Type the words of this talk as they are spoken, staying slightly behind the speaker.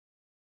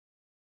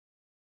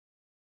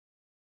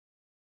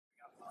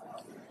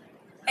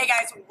Hey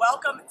guys,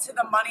 welcome to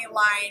the Money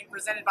Line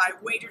presented by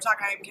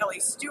WagerTalk. I am Kelly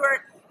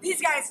Stewart.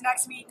 These guys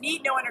next to me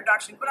need no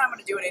introduction, but I'm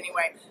going to do it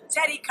anyway.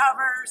 Teddy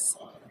covers,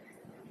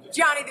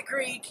 Gianni the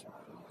Greek,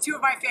 two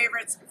of my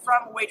favorites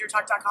from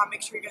WagerTalk.com.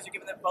 Make sure you guys are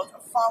giving them both a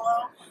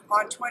follow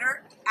on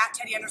Twitter, at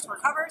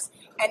Teddy_covers,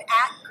 and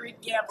at Greek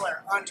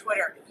Gambler on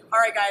Twitter. All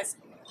right, guys,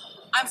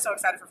 I'm so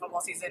excited for football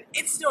season.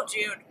 It's still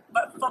June,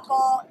 but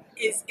football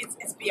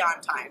it's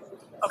beyond time.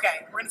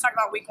 Okay, we're going to talk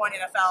about Week 1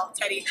 NFL.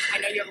 Teddy, I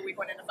know you have a Week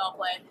 1 NFL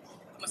play.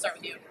 I'm going to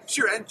start with you.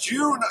 Sure, and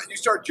June, you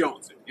start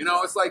jonesing. You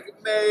know, it's like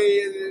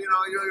May,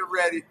 you're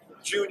ready.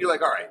 June, you're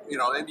like, all right,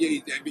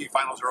 NBA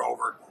finals are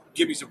over.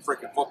 Give me some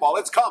freaking football.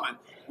 It's coming.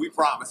 We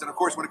promise. And, of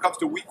course, when it comes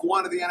to Week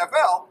 1 of the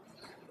NFL,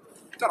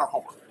 we've done our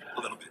homework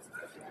a little bit.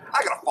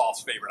 I got a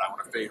false favorite I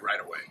want to fade right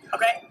away.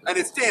 Okay. And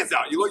it stands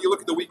out. You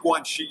look at the Week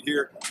 1 sheet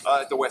here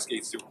at the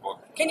Westgate SuperBook.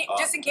 Can you,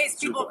 just in case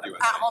people at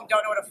home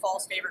don't know what a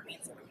false favorite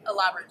means,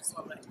 elaborate just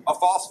a little bit. A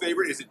false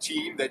favorite is a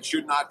team that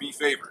should not be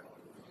favored.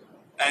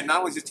 And not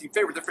only is this team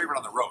favored, they're favored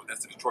on the road.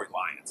 That's the Detroit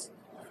Lions.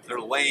 They're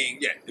laying,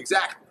 yeah,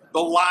 exactly. The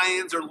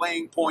Lions are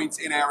laying points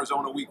in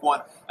Arizona Week 1.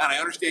 And I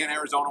understand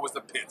Arizona was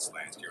the pits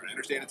last year. And I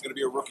understand it's going to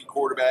be a rookie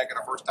quarterback and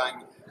a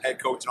first-time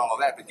head coach and all of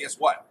that. But guess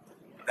what?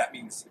 That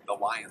means the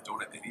Lions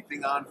don't have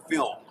anything on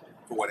film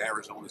for what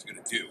Arizona's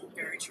going to do.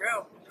 Very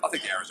true. I'll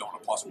take Arizona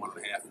plus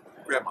 1.5.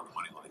 Grab them on the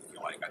money line if you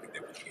like. I think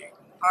they win the game.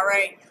 All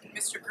right,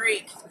 Mr.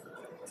 Greek.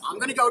 I'm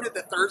going to go to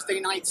the Thursday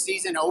night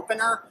season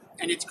opener,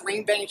 and it's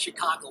Green Bay and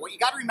Chicago. What you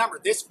got to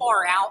remember, this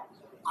far out,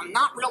 I'm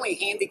not really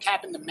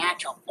handicapping the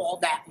matchup all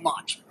that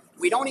much.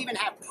 We don't even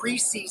have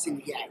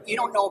preseason yet. You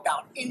don't know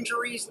about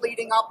injuries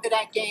leading up to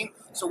that game.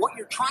 So what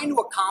you're trying to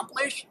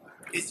accomplish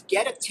is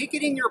get a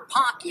ticket in your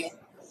pocket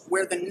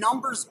where the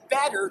number's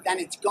better than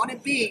it's going to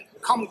be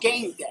come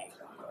game day.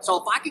 So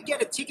if I could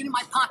get a ticket in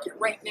my pocket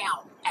right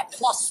now at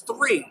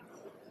 +3,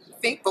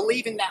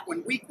 believing that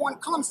when Week 1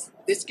 comes,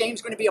 this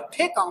game's going to be a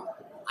pick-em,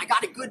 I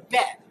got a good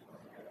bet.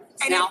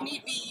 And now, if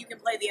need be, you can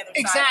play the other side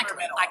exactly, for a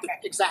middle.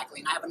 Exactly,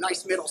 and I have a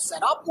nice middle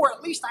set up, or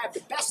at least I have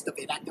the best of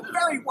it. At the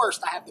very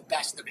worst, I have the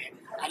best of it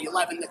at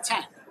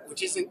 11-10,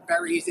 which isn't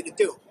very easy to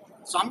do.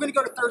 So I'm going to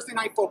go to Thursday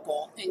Night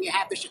Football, and you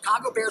have the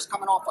Chicago Bears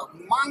coming off a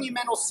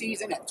monumental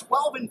season at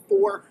 12-4,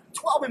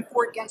 12-4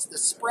 against the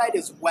spread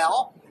as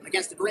well,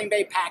 against the Green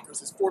Bay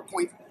Packers as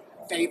 4-point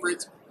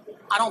favorites.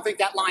 I don't think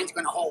that line's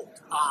going to hold.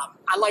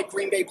 I like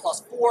Green Bay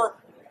 +4.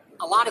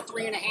 A lot of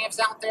 3.5s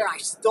out there. I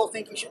still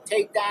think you should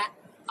take that.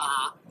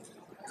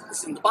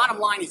 Listen, the bottom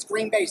line is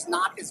Green Bay's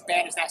not as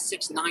bad as that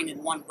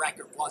 6-9-1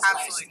 record was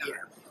last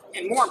year.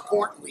 And more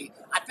importantly,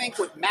 I think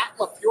with Matt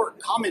LaFleur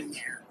coming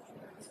there,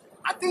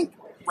 I think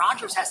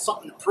Rodgers has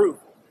something to prove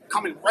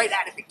coming right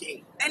out of the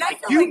gate. And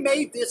like, you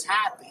made this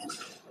happen.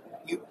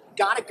 You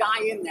got a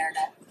guy in there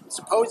that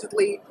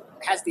supposedly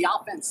has the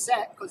offense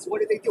set, because what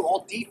did they do?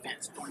 All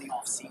defense during the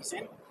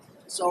offseason.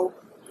 So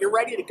you're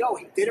ready to go.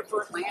 He did it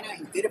for Atlanta.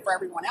 He did it for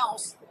everyone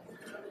else.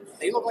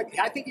 They look like,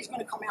 I think he's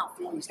going to come out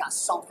feeling he's got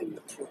something to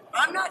prove.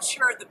 I'm not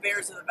sure the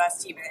Bears are the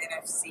best team in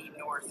NFC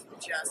North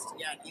just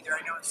yet either.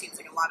 I know it seems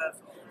like a lot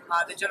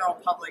of the general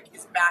public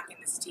is backing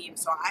this team.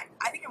 So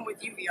I think I'm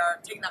with you,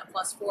 VR, taking that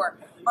 +4. All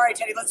right,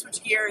 Teddy, let's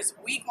switch gears.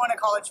 Week 1 of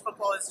college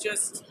football is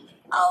just,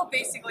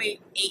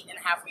 basically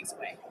 8.5 weeks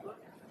away.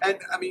 And,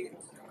 I mean,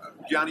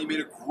 Gianni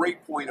made a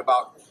great point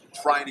about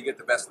trying to get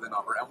the best of the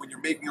number. And when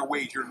you're making a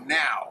wager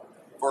now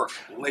for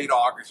late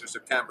August or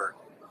September,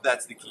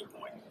 that's the key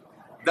point.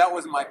 That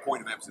wasn't my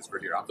point of emphasis for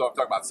here. I'm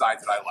talking about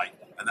sides that I like.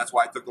 And that's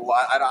why I took the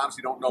line. I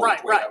honestly don't know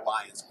which way that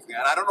line's going.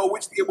 And I don't know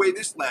which way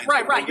this line's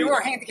going. Right. You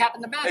were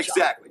handicapping the matchup.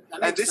 Exactly.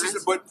 And this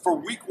is, but for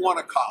Week 1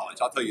 of college,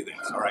 I'll tell you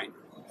this, all right?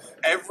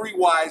 Every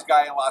wise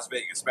guy in Las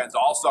Vegas spends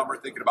all summer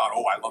thinking about,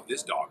 oh, I love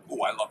this dog.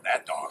 Oh, I love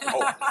that dog.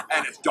 Oh,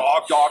 and it's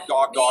dog.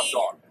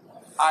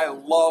 I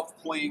love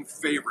playing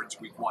favorites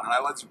Week 1. And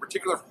it's a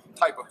particular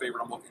type of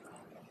favorite I'm looking for.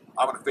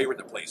 I'm going to favorite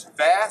that plays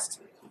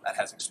fast, that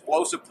has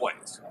explosive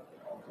plays.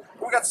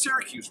 We got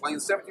Syracuse laying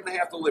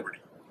 17.5 to Liberty.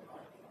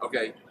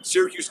 Okay,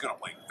 Syracuse is going to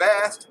play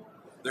fast.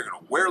 They're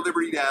going to wear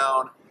Liberty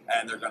down,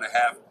 and they're going to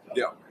have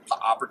the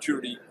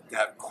opportunity to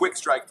have quick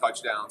strike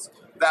touchdowns.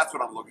 That's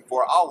what I'm looking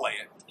for. I'll lay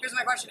it. Here's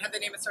my question. Have they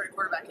named a starting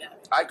quarterback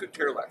yet? I could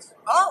care less.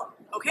 Oh,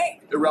 okay.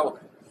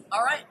 Irrelevant.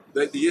 All right.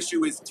 The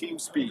issue is team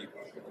speed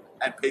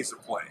and pace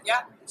of play.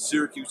 Yeah.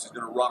 Syracuse is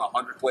going to run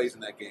 100 plays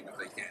in that game if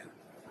they can.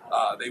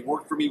 They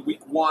worked for me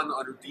Week 1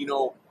 under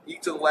Dino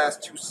each of the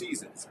last 2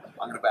 seasons.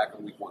 I'm going to back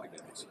them Week 1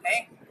 again.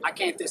 Hey, I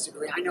can't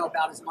disagree. I know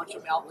about as much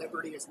about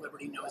Liberty as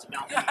Liberty knows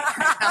about me.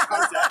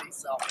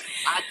 So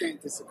I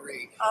can't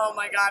disagree. Oh,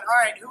 my God.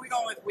 All right, who are we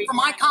going with Week 1?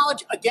 For my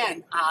college,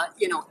 again,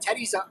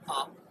 Teddy's a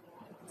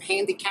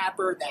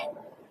handicapper that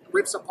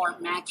rips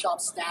apart matchup,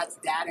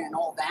 stats, data, and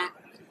all that.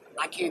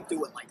 I can't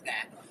do it like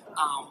that.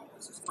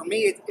 For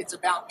me, it's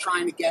about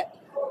trying to get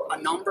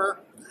a number,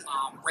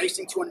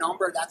 racing to a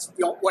number. That's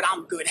what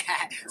I'm good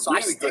at. So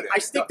Really I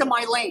stick to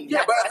my lane.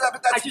 Yeah, but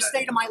I just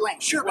stay to my lane.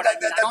 Sure, but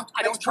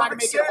I don't try to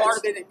make it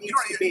harder than it needs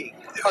to be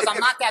because I'm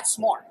not that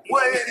smart.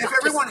 Well, if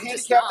everyone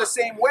handicapped the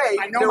same way,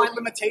 I know my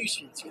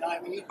limitations. You know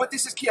what I mean? But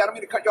this is key. I don't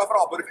mean to cut you off at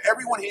all. But if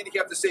everyone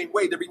handicapped the same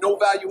way, there'd be no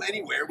value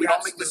anywhere. We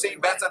don't make the same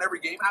bets on every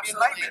game. It'd be a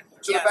nightmare.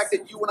 So the fact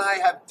that you and I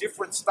have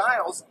different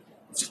styles.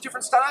 It's just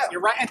different style. You're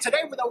right. And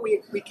today, though,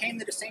 we came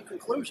to the same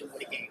conclusion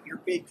with a game. Your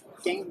big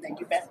game, then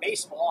you bet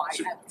baseball. I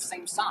had the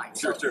same side.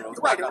 Sure. You're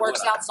right. It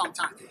works out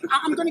sometimes.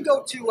 I'm going to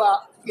go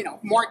to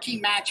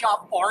marquee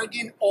matchup: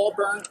 Oregon,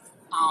 Auburn,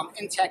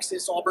 in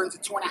Texas. Auburn's a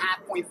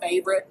 2.5-point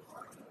favorite.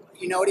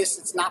 You notice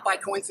it's not by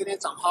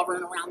coincidence. I'm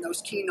hovering around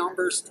those key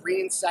numbers,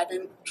 3 and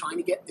 7, trying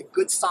to get the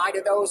good side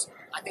of those.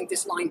 I think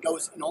this line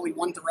goes in only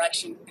one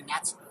direction, and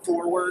that's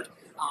forward.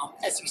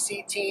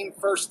 SEC team,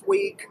 first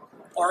week.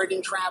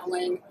 Oregon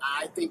traveling,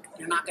 I think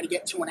you're not going to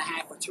get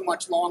 2.5 for too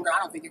much longer. I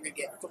don't think you're going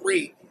to get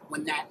 3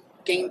 when that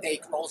game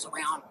day rolls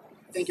around.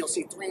 I think you'll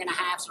see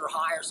 3.5s or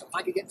higher. So if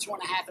I could get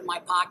 2.5 in my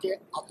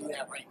pocket, I'll do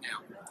that right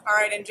now. All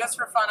right, and just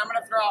for fun, I'm going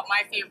to throw out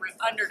my favorite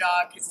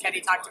underdog because Kenny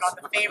talked about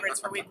the favorites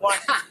for week 1.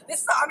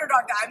 This is the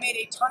underdog that I made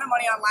a ton of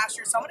money on last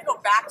year, so I'm going to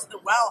go back to the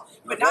well.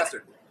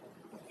 Northwestern.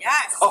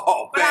 Yes.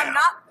 Oh, but bam. I'm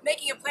not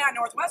making a play on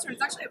Northwestern.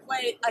 It's actually a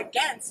play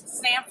against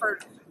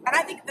Stanford. And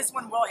I think this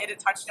one will hit a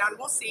touchdown.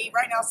 We'll see.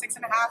 Right now,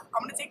 6.5. I'm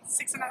going to take the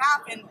 6.5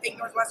 and think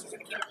Northwestern's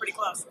going to keep it pretty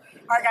close.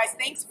 All right, guys.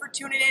 Thanks for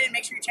tuning in. And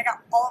make sure you check out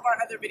all of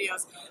our other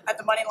videos at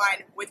the Money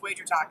Line with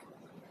WagerTalk.